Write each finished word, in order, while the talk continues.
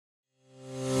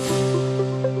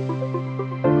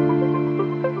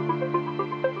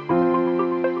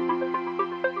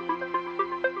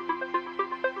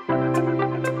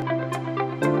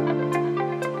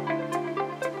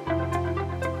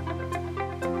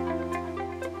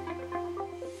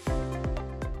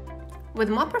With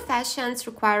more professions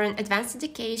requiring advanced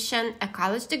education, a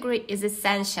college degree is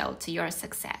essential to your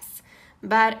success.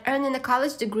 But earning a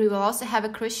college degree will also have a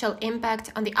crucial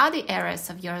impact on the other areas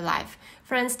of your life.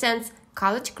 For instance,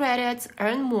 college graduates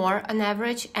earn more on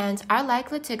average and are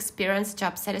likely to experience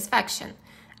job satisfaction.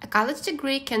 A college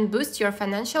degree can boost your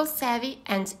financial savvy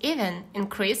and even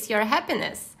increase your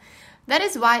happiness. That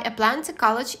is why applying to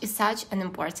college is such an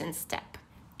important step.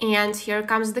 And here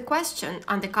comes the question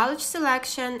on the college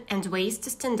selection and ways to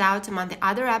stand out among the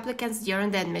other applicants during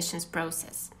the admissions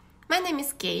process. My name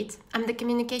is Kate, I'm the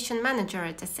communication manager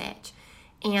at SH,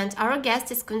 and our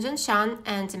guest is Kunjan Shah,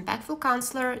 an impactful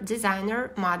counselor,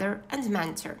 designer, mother, and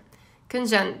mentor.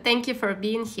 Kunjan, thank you for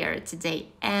being here today,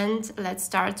 and let's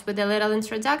start with a little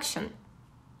introduction.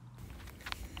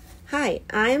 Hi,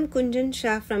 I am Kunjan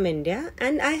Shah from India,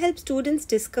 and I help students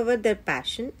discover their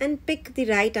passion and pick the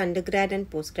right undergrad and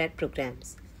postgrad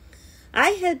programs. I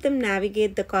help them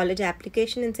navigate the college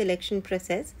application and selection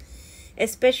process,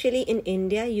 especially in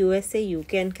India, USA,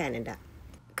 UK, and Canada.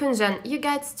 Kunjan, you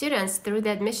guide students through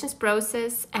the admissions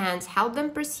process and help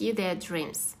them pursue their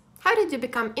dreams. How did you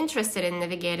become interested in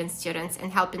navigating students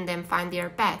and helping them find their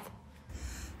path?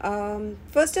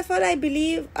 First of all, I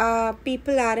believe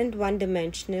people aren't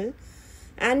one-dimensional,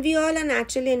 and we all are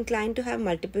naturally inclined to have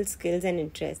multiple skills and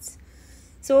interests.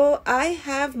 So I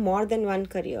have more than one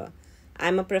career.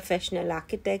 I'm a professional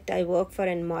architect. I work for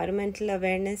environmental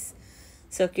awareness,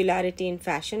 circularity in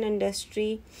fashion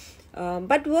industry.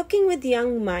 But working with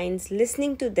young minds,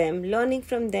 listening to them, learning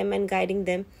from them and guiding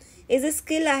them is a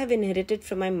skill I have inherited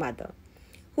from my mother,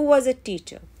 who was a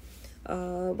teacher.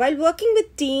 While working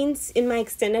with teens in my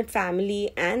extended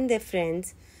family and their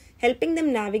friends, helping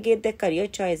them navigate their career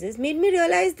choices made me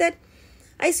realize that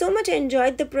I so much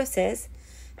enjoyed the process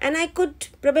and I could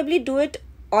probably do it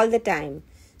all the time.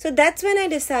 So that's when I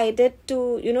decided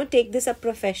to, take this up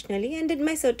professionally and did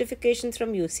my certifications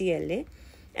from UCLA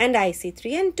and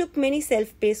IC3 and took many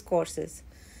self-paced courses.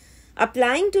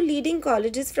 Applying to leading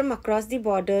colleges from across the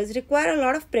borders require a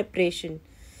lot of preparation,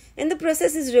 and the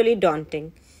process is really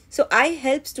daunting. So I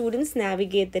help students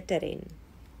navigate the terrain.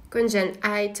 Kunjan,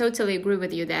 I totally agree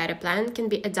with you that applying can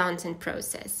be a daunting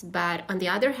process. But on the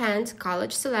other hand,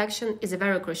 college selection is a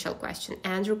very crucial question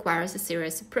and requires a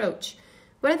serious approach.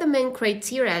 What are the main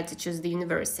criteria to choose the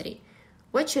university?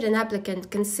 What should an applicant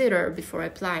consider before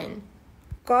applying?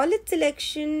 College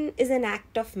selection is an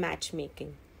act of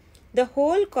matchmaking. The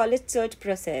whole college search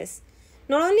process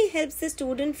not only helps the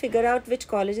student figure out which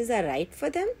colleges are right for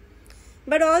them,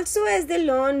 but also as they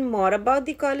learn more about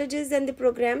the colleges and the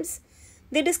programs,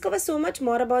 they discover so much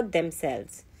more about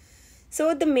themselves.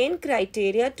 So the main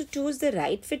criteria to choose the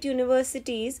right fit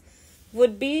universities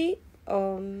would be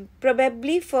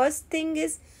probably first thing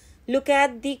is look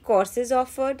at the courses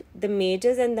offered, the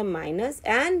majors and the minors,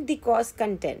 and the course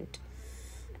content.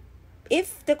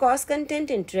 If the course content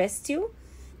interests you,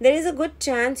 there is a good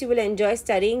chance you will enjoy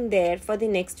studying there for the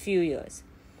next few years.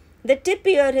 The tip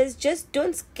here is just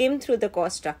don't skim through the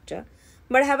course structure,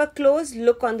 but have a close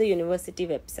look on the university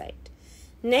website.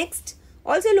 Next,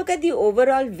 also look at the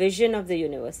overall vision of the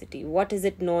university. What is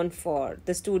it known for?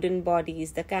 The student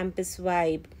bodies, the campus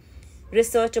vibe,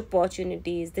 research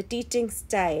opportunities, the teaching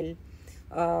style,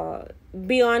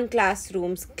 beyond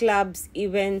classrooms, clubs,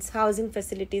 events, housing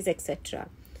facilities, etc.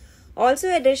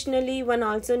 Also, additionally, one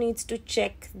also needs to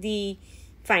check the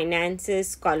finances,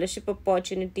 scholarship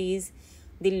opportunities,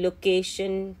 the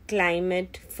location,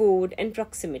 climate, food, and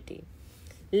proximity.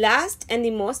 Last and the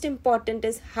most important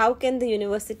is how can the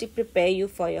university prepare you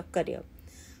for your career?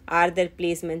 Are there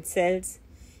placement cells,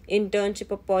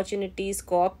 internship opportunities,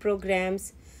 co-op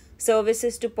programs,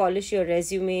 services to polish your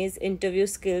resumes, interview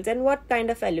skills, and what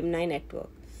kind of alumni network?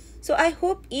 So I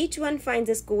hope each one finds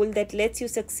a school that lets you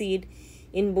succeed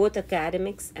in both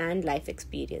academics and life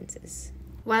experiences.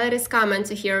 While it is common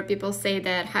to hear people say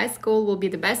that high school will be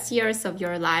the best years of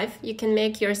your life, you can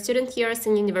make your student years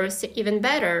in university even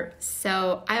better.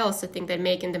 So I also think that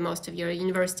making the most of your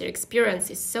university experience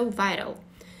is so vital.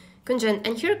 Kunjan,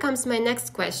 and here comes my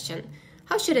next question.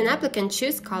 How should an applicant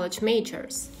choose college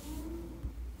majors?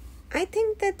 I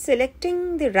think that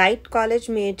selecting the right college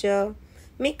major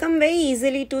may come very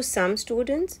easily to some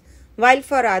students, while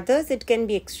for others it can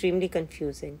be extremely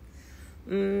confusing.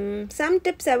 Some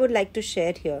tips I would like to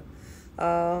share here.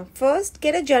 First,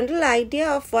 get a general idea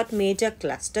of what major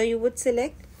cluster you would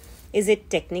select. Is it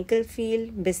technical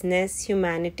field, business,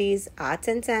 humanities, arts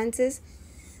and sciences?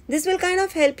 This will kind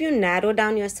of help you narrow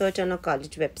down your search on a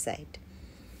college website.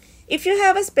 If you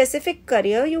have a specific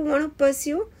career you want to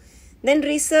pursue, then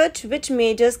research which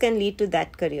majors can lead to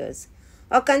that careers,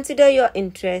 or consider your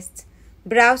interests,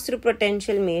 browse through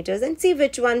potential majors, and see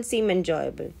which ones seem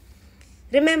enjoyable.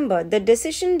 Remember, the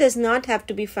decision does not have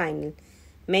to be final.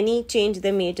 Many change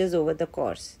their majors over the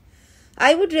course.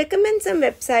 I would recommend some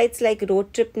websites like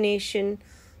Road Trip Nation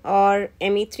or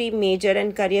ME3 Major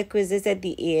and Career Quizzes at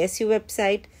the ASU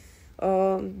website.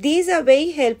 These are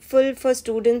very helpful for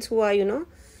students who are,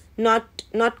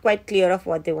 not quite clear of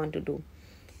what they want to do.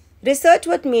 Research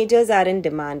what majors are in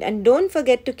demand, and don't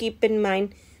forget to keep in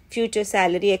mind future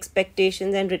salary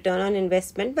expectations and return on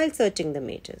investment while searching the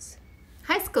majors.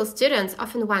 High school students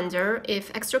often wonder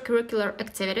if extracurricular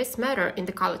activities matter in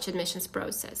the college admissions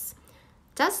process.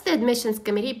 Does the admissions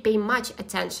committee pay much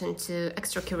attention to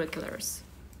extracurriculars?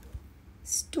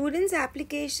 Students'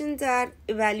 applications are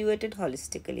evaluated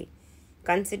holistically,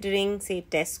 considering, say,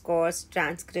 test scores,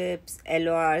 transcripts,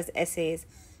 LORs, essays,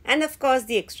 and of course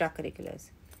the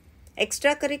extracurriculars.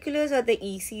 Extracurriculars or the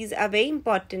ECs are very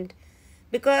important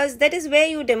because that is where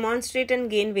you demonstrate and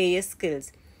gain various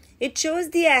skills. It shows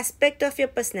the aspect of your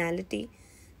personality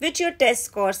which your test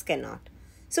scores cannot.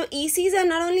 So ECs are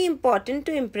not only important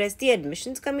to impress the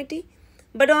admissions committee,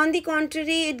 but on the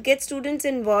contrary, it gets students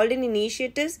involved in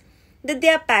initiatives that they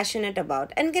are passionate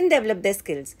about and can develop their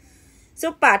skills.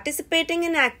 So participating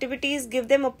in activities give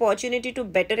them opportunity to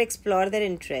better explore their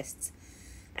interests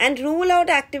and rule out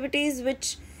activities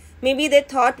which maybe they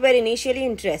thought were initially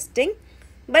interesting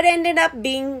but ended up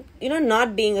being,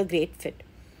 not being a great fit.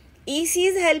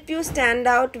 ECs help you stand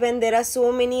out when there are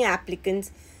so many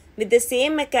applicants with the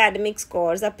same academic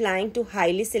scores applying to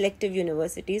highly selective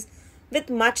universities with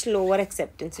much lower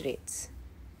acceptance rates.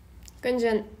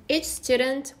 Kunjan, each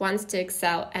student wants to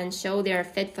excel and show they are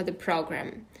fit for the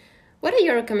program. What are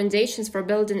your recommendations for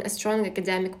building a strong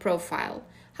academic profile?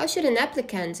 How should an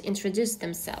applicant introduce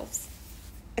themselves?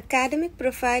 Academic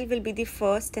profile will be the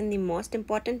first and the most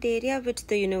important area which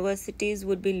the universities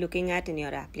would be looking at in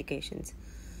your applications.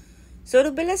 So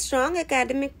to build a strong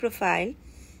academic profile,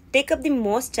 take up the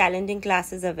most challenging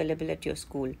classes available at your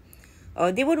school.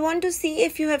 They would want to see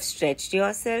if you have stretched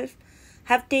yourself,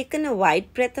 have taken a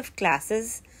wide breadth of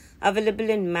classes available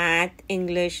in math,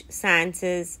 English,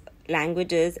 sciences,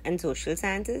 languages, and social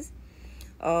sciences.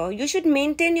 You should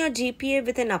maintain your GPA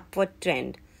with an upward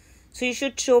trend. So you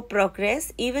should show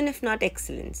progress even if not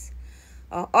excellence.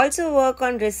 Also work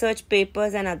on research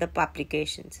papers and other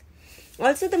publications.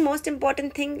 Also, the most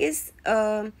important thing is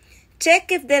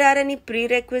check if there are any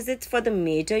prerequisites for the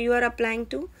major you are applying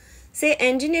to. Say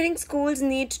engineering schools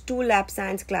need 2 lab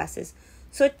science classes.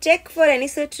 So check for any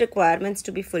such requirements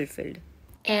to be fulfilled.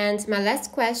 And my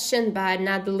last question, but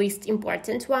not the least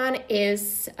important one,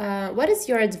 is what is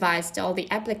your advice to all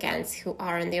the applicants who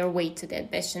are on their way to the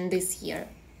admission this year?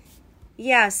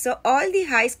 Yeah, so all the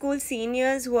high school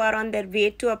seniors who are on their way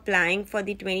to applying for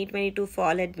the 2022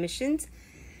 fall admissions,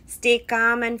 stay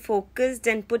calm and focused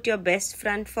and put your best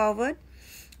front forward.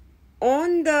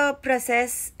 Own the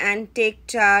process and take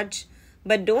charge,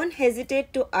 but don't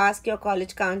hesitate to ask your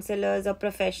college counselors or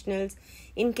professionals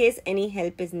in case any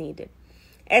help is needed.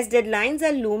 As deadlines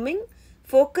are looming,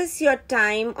 focus your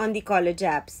time on the college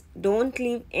apps. Don't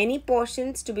leave any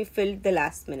portions to be filled the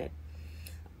last minute.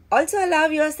 Also allow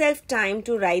yourself time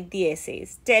to write the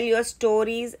essays, tell your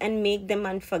stories and make them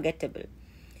unforgettable.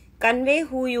 Convey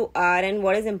who you are and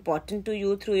what is important to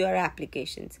you through your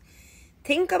applications.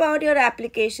 Think about your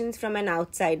applications from an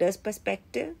outsider's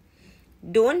perspective.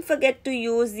 Don't forget to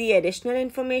use the additional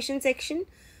information section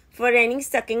for any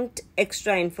succinct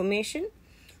extra information.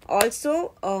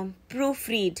 Also,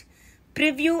 proofread,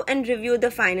 preview and review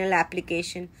the final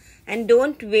application, and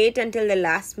don't wait until the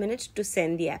last minute to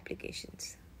send the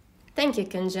applications. Thank you,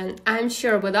 Kunjan. I'm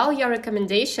sure with all your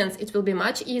recommendations, it will be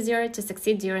much easier to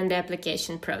succeed during the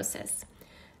application process.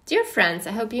 Dear friends,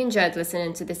 I hope you enjoyed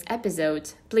listening to this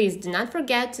episode. Please do not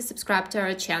forget to subscribe to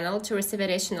our channel to receive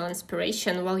additional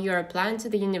inspiration while you are applying to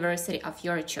the university of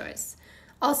your choice.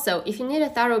 Also, if you need a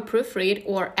thorough proofread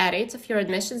or edit of your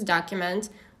admissions document,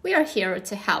 we are here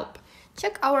to help.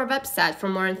 Check our website for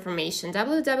more information,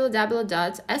 www.sah.com.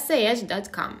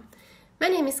 My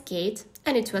name is Kate,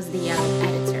 and it was the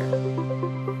editor.